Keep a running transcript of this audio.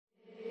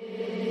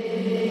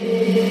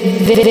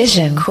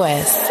Vision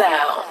Quest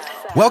Sound.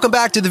 Welcome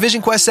back to the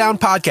Vision Quest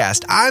Sound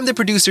podcast. I'm the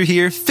producer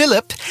here,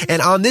 Philip,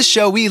 and on this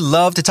show, we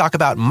love to talk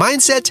about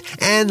mindset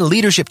and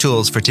leadership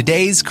tools for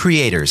today's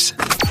creators.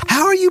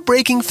 How are you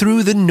breaking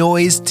through the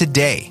noise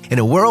today in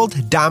a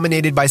world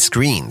dominated by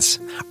screens?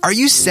 Are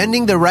you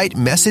sending the right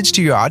message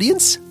to your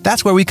audience?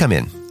 That's where we come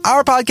in.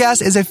 Our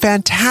podcast is a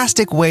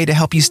fantastic way to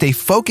help you stay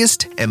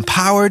focused,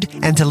 empowered,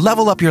 and to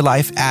level up your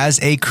life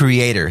as a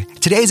creator.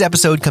 Today's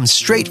episode comes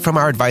straight from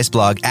our advice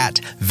blog at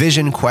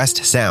Vision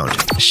Quest Sound.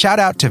 Shout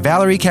out to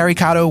Valerie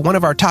Caricato, one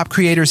of our top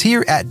creators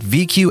here at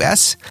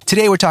VQS.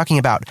 Today we're talking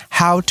about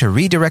how to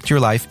redirect your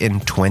life in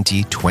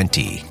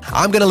 2020.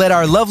 I'm going to let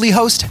our lovely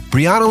host,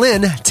 Brianna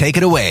Lynn, take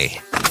it away.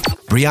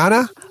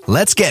 Brianna,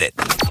 let's get it.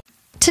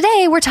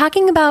 Today, we're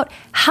talking about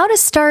how to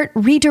start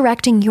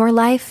redirecting your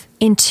life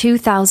in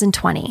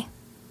 2020.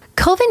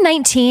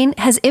 COVID-19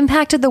 has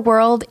impacted the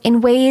world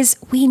in ways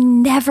we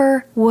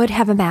never would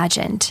have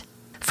imagined.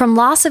 From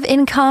loss of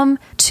income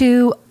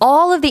to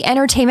all of the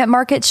entertainment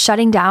markets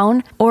shutting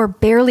down or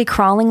barely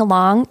crawling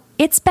along,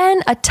 it's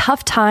been a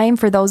tough time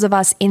for those of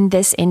us in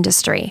this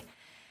industry.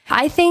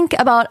 I think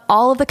about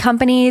all of the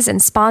companies and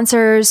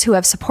sponsors who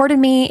have supported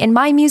me in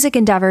my music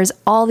endeavors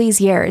all these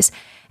years,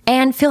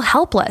 and feel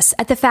helpless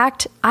at the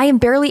fact I am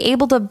barely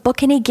able to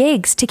book any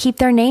gigs to keep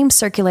their names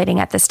circulating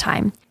at this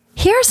time.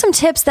 Here are some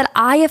tips that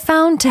I have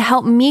found to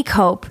help me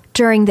cope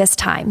during this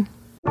time.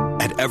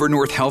 At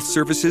Evernorth Health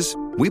Services,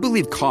 we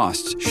believe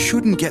costs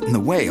shouldn't get in the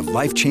way of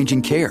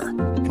life-changing care,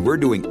 and we're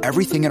doing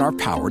everything in our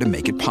power to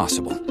make it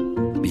possible.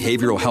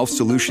 Behavioral health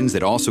solutions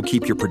that also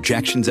keep your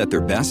projections at their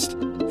best?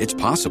 It's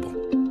possible.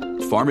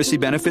 Pharmacy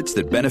benefits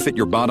that benefit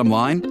your bottom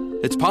line?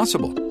 It's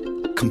possible.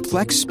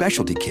 Complex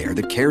specialty care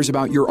that cares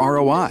about your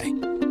ROI.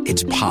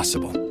 It's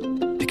possible.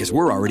 Because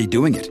we're already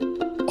doing it.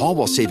 All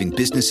while saving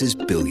businesses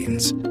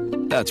billions.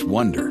 That's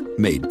Wonder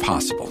made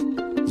possible.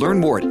 Learn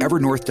more at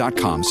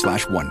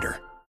evernorth.com/wonder.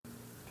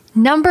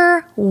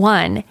 Number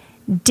 1,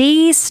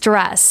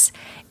 de-stress.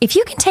 If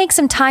you can take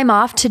some time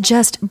off to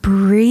just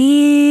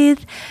breathe,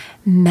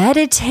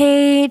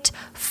 meditate,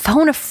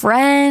 phone a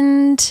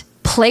friend,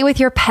 play with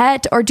your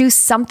pet, or do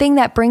something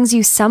that brings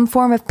you some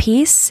form of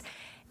peace,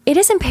 it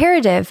is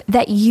imperative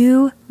that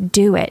you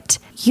do it.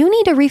 You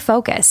need to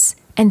refocus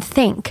and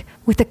think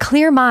with a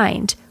clear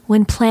mind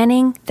when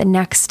planning the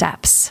next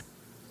steps.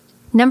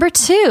 Number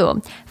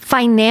 2,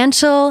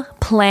 financial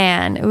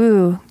plan.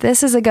 Ooh,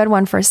 this is a good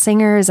one for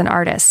singers and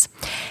artists.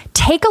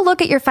 Take a look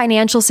at your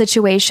financial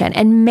situation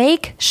and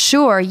make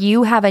sure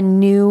you have a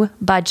new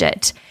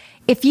budget.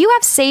 If you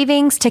have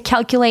savings to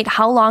calculate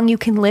how long you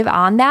can live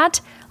on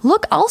that,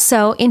 look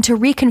also into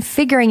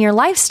reconfiguring your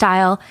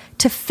lifestyle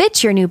to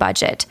fit your new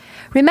budget.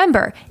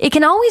 Remember, it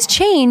can always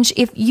change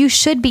if you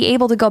should be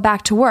able to go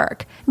back to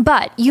work,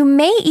 but you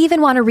may even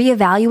want to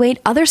reevaluate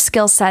other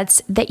skill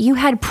sets that you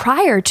had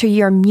prior to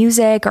your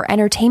music or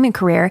entertainment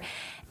career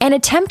and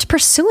attempt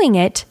pursuing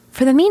it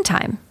for the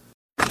meantime.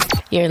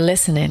 You're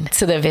listening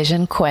to the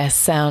Vision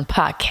Quest Sound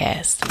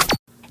podcast.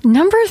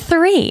 Number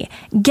 3,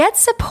 get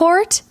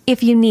support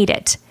if you need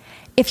it.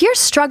 If you're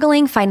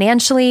struggling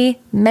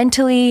financially,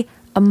 mentally,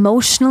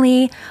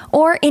 emotionally,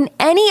 or in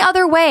any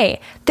other way,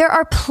 there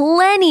are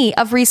plenty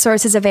of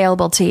resources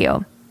available to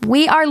you.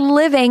 We are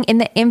living in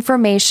the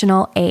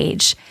informational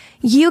age.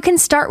 You can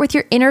start with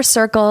your inner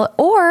circle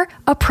or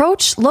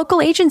approach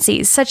local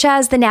agencies such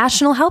as the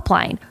National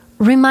Helpline.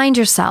 Remind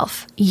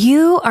yourself,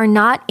 you are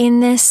not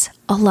in this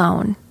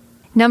alone.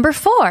 Number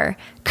 4,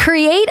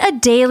 create a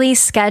daily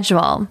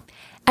schedule.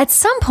 At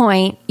some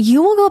point,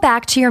 you will go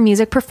back to your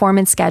music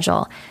performance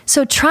schedule,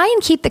 so try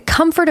and keep the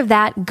comfort of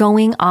that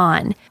going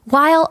on,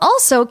 while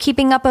also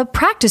keeping up a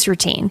practice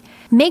routine.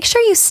 Make sure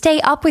you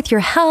stay up with your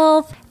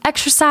health,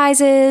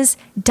 exercises,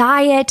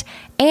 diet,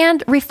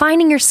 and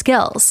refining your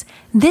skills.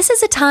 This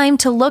is a time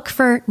to look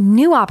for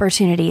new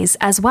opportunities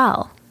as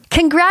well.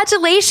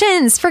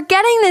 Congratulations for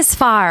getting this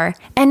far!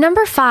 And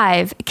number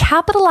 5,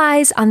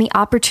 capitalize on the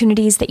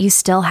opportunities that you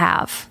still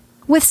have.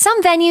 With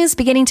some venues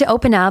beginning to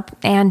open up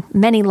and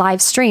many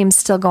live streams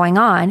still going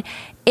on,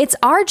 it's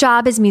our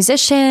job as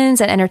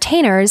musicians and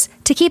entertainers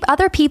to keep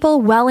other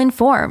people well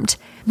informed.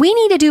 We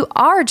need to do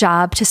our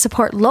job to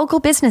support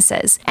local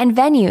businesses and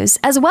venues,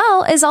 as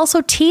well as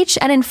also teach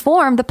and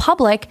inform the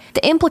public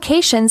the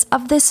implications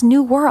of this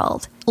new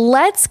world.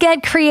 Let's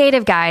get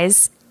creative,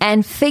 guys,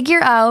 and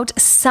figure out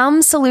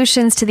some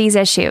solutions to these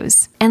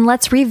issues. And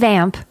let's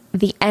revamp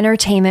the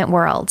entertainment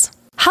world.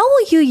 How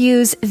will you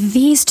use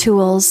these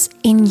tools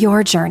in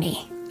your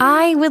journey?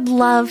 I would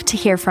love to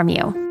hear from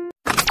you.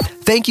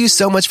 Thank you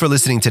so much for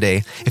listening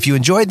today. If you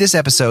enjoyed this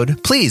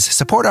episode, please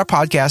support our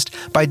podcast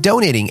by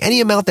donating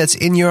any amount that's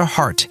in your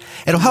heart.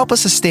 It'll help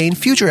us sustain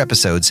future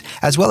episodes,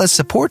 as well as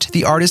support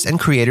the artists and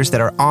creators that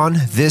are on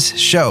this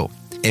show.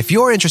 If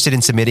you're interested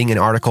in submitting an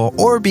article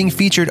or being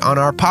featured on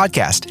our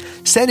podcast,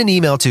 send an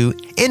email to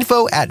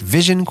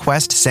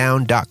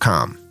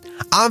info@visionquestsound.com.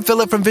 I'm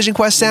Philip from Vision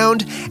Quest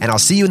Sound, and I'll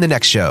see you in the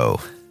next show.